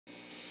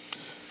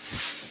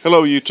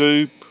Hello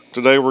YouTube,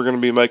 today we're going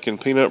to be making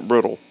peanut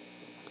brittle.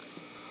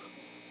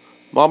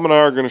 Mom and I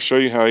are going to show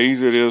you how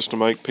easy it is to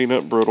make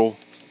peanut brittle,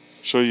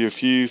 show you a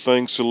few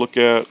things to look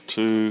at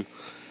to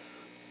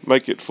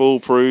make it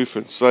foolproof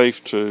and safe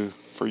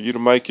for you to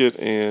make it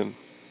and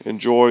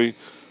enjoy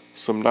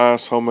some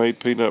nice homemade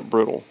peanut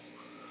brittle.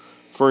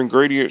 For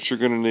ingredients, you're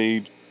going to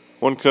need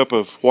 1 cup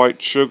of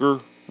white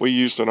sugar. We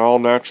used an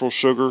all-natural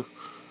sugar,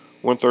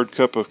 1/3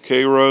 cup of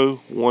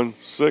Karo,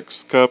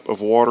 1/6 cup of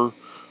water,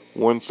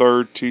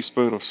 1/3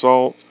 teaspoon of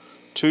salt,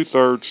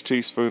 2/3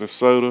 teaspoon of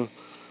soda,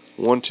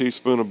 1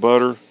 teaspoon of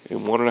butter,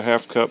 and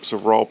 1.5 cups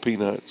of raw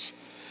peanuts.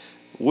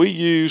 We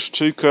used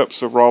 2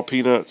 cups of raw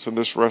peanuts in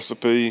this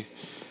recipe.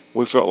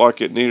 We felt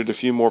like it needed a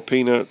few more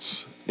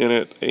peanuts in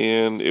it,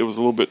 and it was a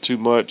little bit too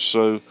much,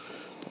 so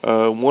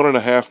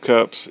 1.5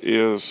 cups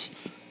is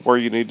where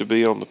you need to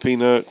be on the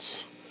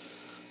peanuts.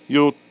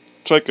 You'll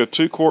take a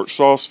 2-quart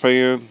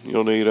saucepan.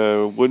 You'll need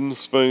a wooden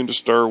spoon to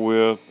stir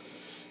with,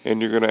 and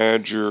you're going to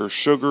add your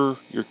sugar,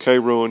 your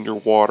Karo, and your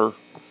water,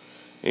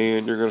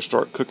 and you're going to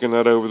start cooking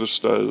that over the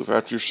stove.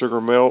 After your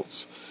sugar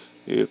melts,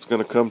 it's going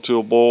to come to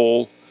a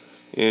boil,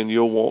 and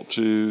you'll want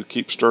to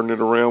keep stirring it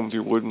around with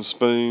your wooden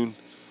spoon,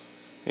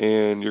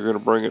 and you're going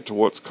to bring it to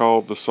what's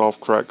called the soft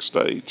crack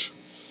stage.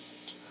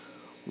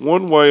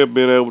 One way of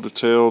being able to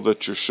tell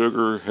that your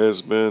sugar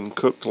has been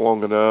cooked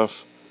long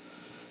enough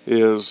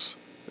is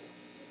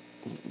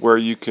where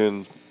you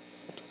can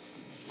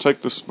take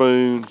the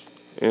spoon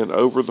and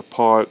over the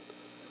pot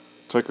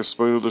take a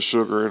spoon of the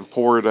sugar and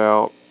pour it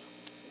out,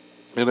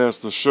 and as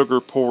the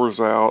sugar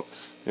pours out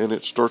and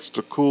it starts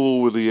to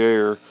cool with the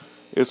air,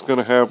 it's going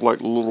to have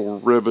like little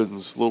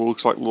ribbons,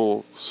 looks like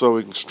little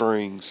sewing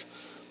strings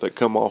that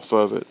come off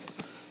of it.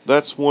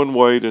 That's one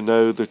way to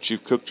know that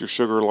you've cooked your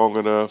sugar long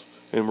enough,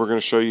 and we're going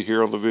to show you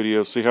here on the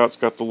video. See how it's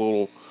got the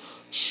little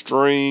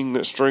string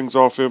that strings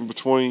off in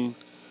between?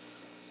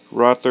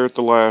 Right there at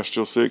the last,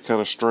 you'll see it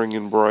kind of string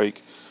and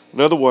break.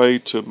 Another way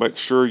to make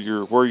sure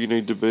you're where you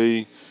need to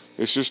be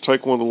is just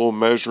take one of the little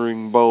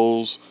measuring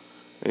bowls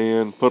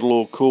and put a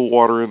little cool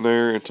water in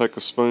there and take a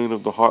spoon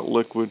of the hot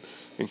liquid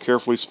and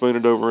carefully spoon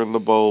it over in the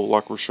bowl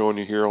like we're showing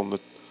you here on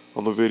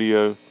the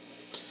video.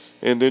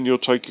 And then you'll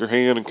take your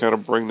hand and kind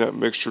of bring that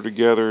mixture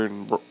together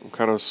and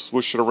kind of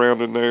swish it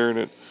around in there, and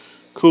it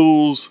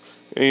cools,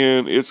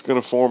 and it's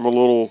going to form a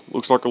little,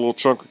 looks like a little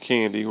chunk of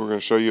candy. We're going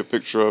to show you a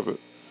picture of it.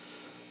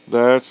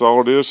 That's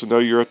all it is to know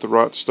you're at the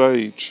right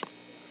stage.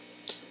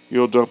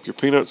 You'll dump your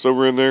peanuts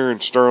over in there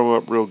and stir them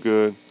up real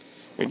good.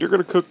 And you're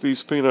going to cook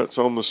these peanuts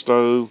on the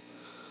stove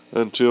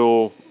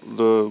until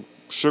the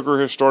sugar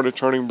has started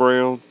turning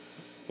brown,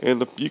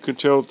 and you can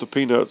tell that the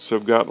peanuts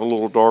have gotten a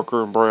little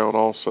darker and brown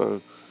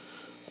also.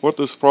 What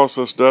this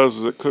process does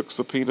is it cooks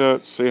the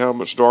peanuts. See how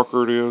much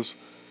darker it is?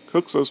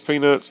 Cooks those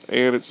peanuts,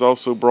 and it's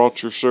also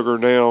brought your sugar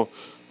now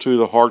to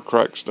the hard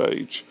crack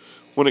stage.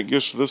 When it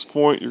gets to this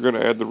point, you're going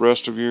to add the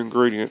rest of your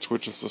ingredients,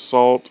 which is the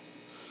salt,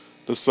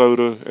 the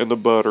soda, and the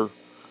butter.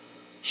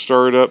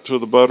 Stir it up till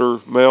the butter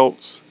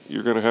melts.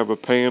 You're going to have a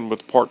pan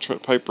with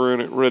parchment paper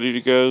in it ready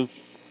to go,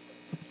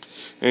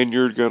 and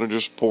you're going to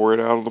just pour it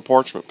out on the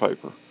parchment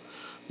paper.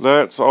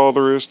 That's all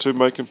there is to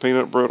making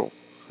peanut brittle.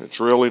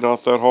 It's really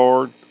not that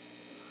hard.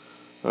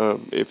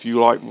 If you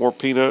like more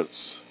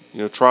peanuts,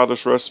 try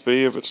this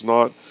recipe. If it's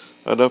not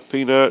enough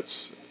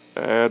peanuts,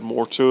 add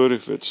more to it.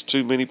 If it's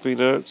too many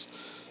peanuts,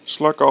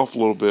 slack off a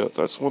little bit.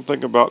 That's one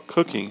thing about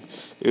cooking,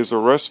 is a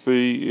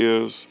recipe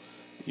is,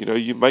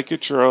 you make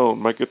it your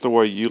own. Make it the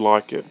way you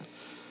like it.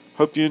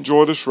 Hope you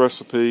enjoy this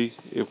recipe.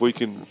 If we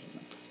can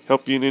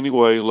help you in any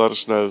way, let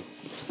us know.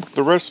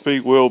 The recipe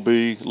will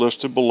be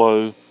listed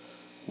below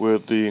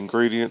with the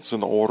ingredients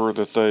in the order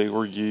that they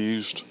were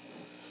used,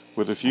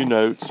 with a few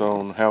notes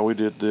on how we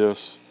did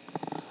this.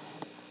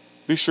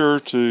 Be sure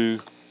to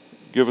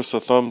give us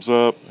a thumbs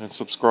up and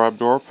subscribe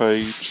to our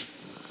page.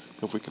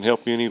 If we can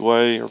help you any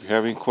way, or if you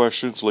have any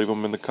questions, leave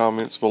them in the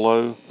comments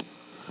below.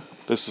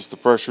 This is the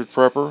Pressured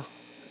Prepper,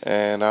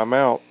 and I'm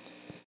out.